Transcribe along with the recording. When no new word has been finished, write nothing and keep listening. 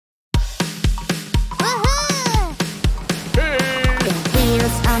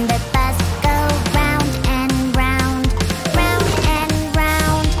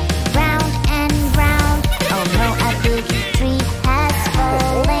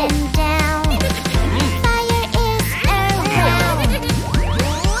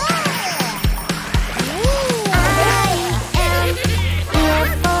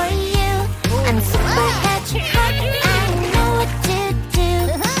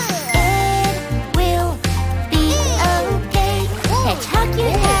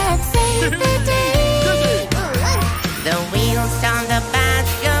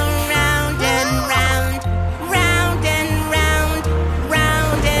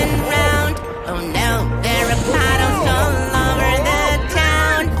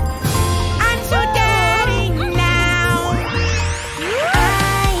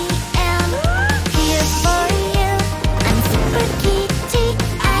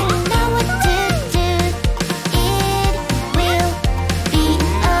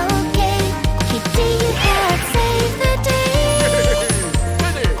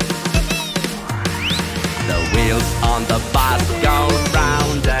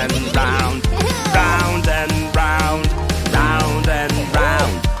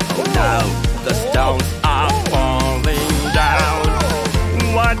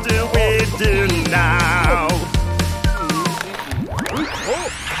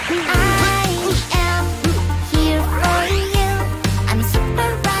am here for you. I'm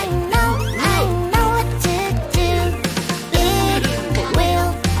super rhino. I know what to do. It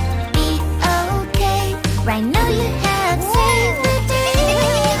will be okay. Rhino, you have saved the day.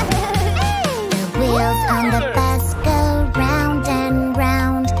 The wheels on the bus go round and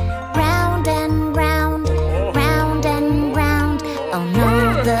round, round and round, round and round. Oh no,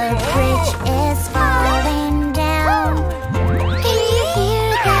 the bridge is falling down. Can you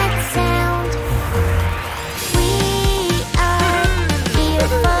hear that sound? We are here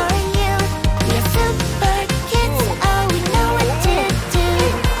for you. We're super kids. Oh, we know what to do.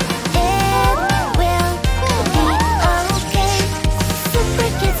 It will be okay. Super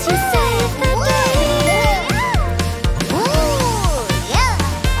kids, you save the day. Ooh, yeah.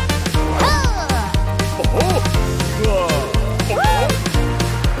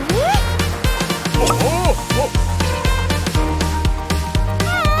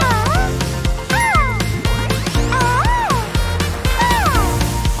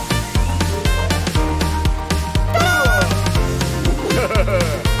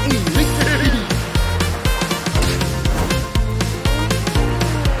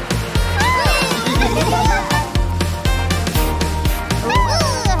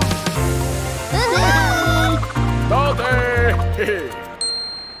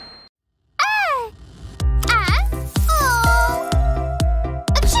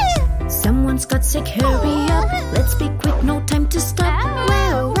 Someone's got sick, hurry up. Let's be quick, no time to stop.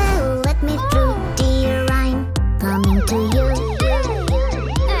 Well, well, let me through, dear. I'm coming to you.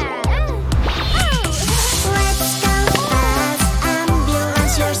 Let's go fast,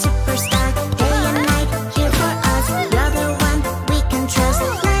 ambulance, you're superstar. Day and night, here for us. You're the one we can trust.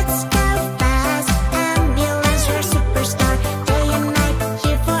 Let's go fast, ambulance, you're superstar. Day and night,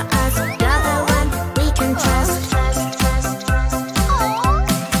 here for us. You're the one we can trust.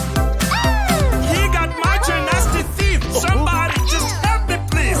 He got much a nasty thief. Somebody just help me,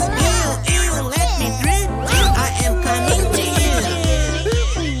 please. You let me through. I am coming to you.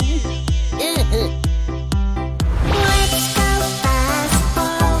 Let's go fast,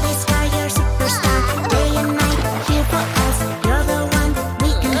 police car, you're superstar. Day and night, here for us. You're the one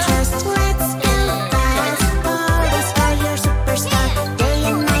we can trust. Let's go fast, police car, you're superstar. Day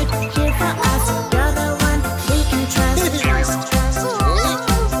and night, here for us. You're the one we can trust.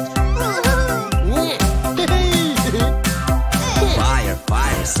 Fire,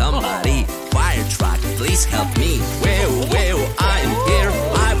 fire, somebody. Fire truck, please help me. Well, I'm here.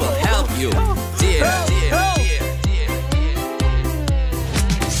 I will help you. Dear.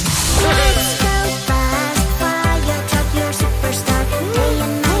 Let's go fast, fire truck, you're superstar. Day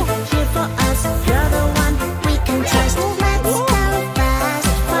and night, here for us. You're the one we can trust. Let's go fast,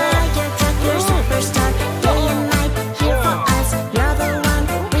 fire truck, you're superstar. Day and night, here for us. You're the one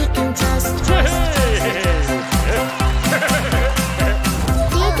we can trust.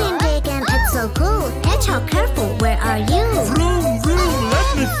 Digging, it's so cool. Hedgehog, careful, where are you? Vroom, vroom, let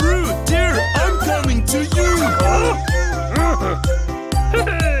me through. Dear, I'm coming to you.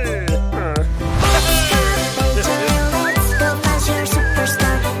 Let's go fast, you're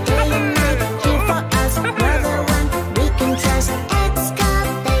superstar. Day and night, here for us. You're the one we can trust.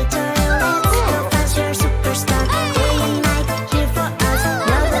 Excavator, let's go fast, you're superstar. Day and night, here for us.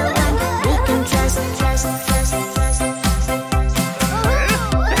 You're the one we can trust. Let's go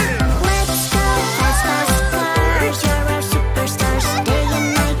fast, cars, you're our superstars. Day and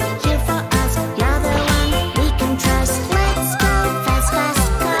night, here for us. You're the one we can trust. Let's go fast,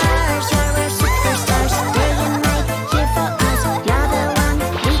 cars, you're our superstars. Day and night, here for us. You're the one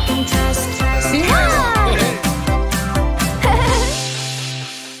we can trust.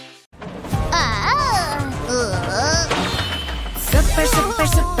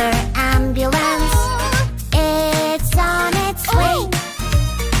 Super ambulance. It's on its way.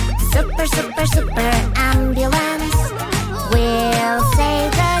 Super ambulance. We'll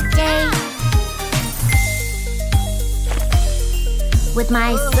save the day. With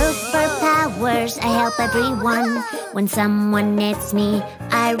my superpowers, I help everyone. When someone needs me,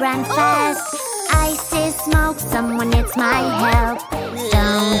 I run fast. I see smoke, someone needs my help.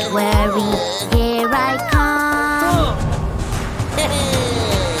 Don't worry, here I come.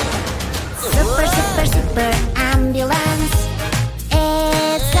 Super ambulance.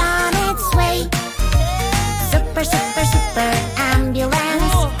 It's on its way. Super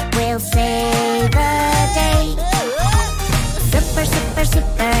ambulance. We'll save the day.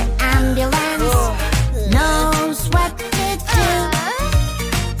 Super ambulance knows what to do.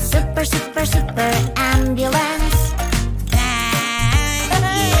 Super ambulance.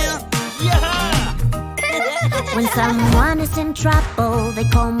 When someone is in trouble, they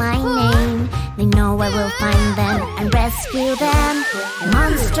call my name. They know I will find them and rescue them. A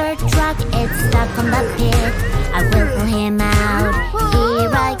monster truck, it's stuck on the pit. I will pull him out, here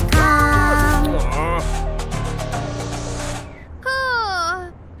I come.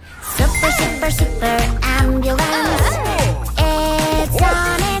 Super, super, super ambulance, it's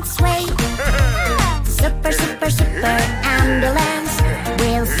on its way. Super, super, super ambulance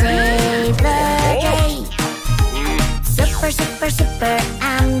will save the day. Super, super, super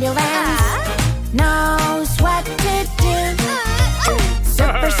ambulance knows what to do.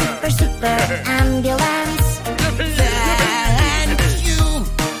 Super, super, super ambulance. Thank you.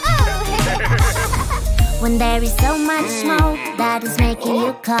 When there is so much smoke that is making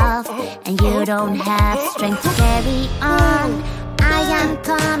you cough, and you don't have strength to carry on, I am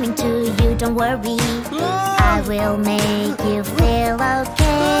coming to you, don't worry. I will make you feel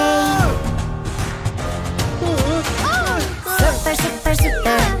okay. Super, super,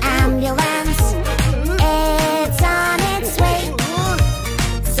 super ambulance, it's on its way.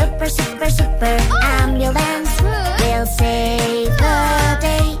 Super, super, super ambulance will save the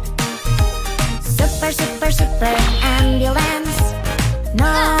day. Super, super, super ambulance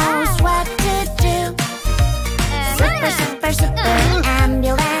knows what to do. Super, super, super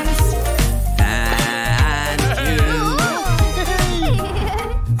ambulance. Thank you.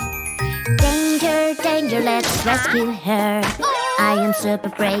 Danger, danger, let's rescue her. I am super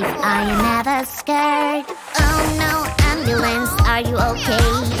brave, I am never scared. Oh no, ambulance, are you okay?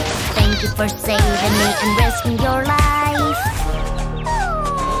 Thank you for saving me and risking your life.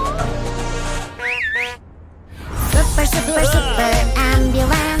 Super, super, super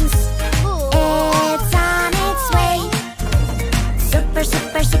ambulance, it's on its way. Super,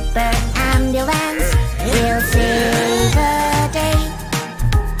 super, super ambulance will save the day.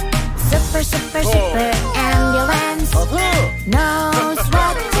 Super, super, super ambulance knows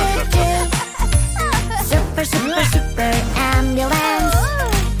what to do. Super, super, super ambulance.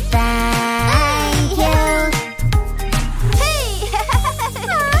 Thank you.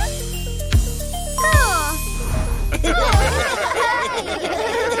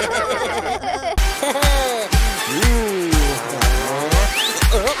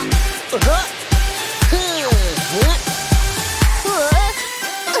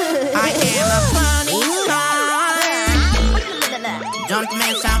 I am a funny star. Don't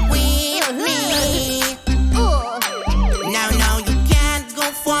mess up with me. No, no, you can't go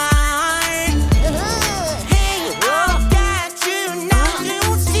far. Hey, I'll get you now to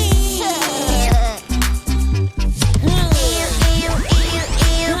see.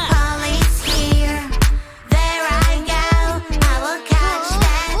 Police here. There I go. I will catch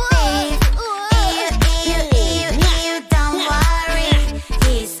that thief. Don't worry.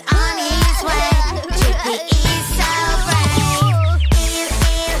 He's on his way. Chippy is so brave.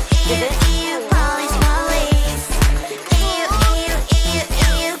 Police, police.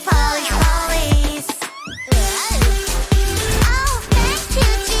 Police, police. Oh, thank you,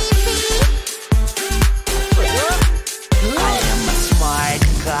 Chippy. I am a smart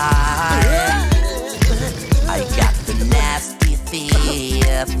car. I got the nasty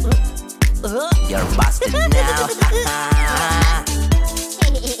thief. You're busted now.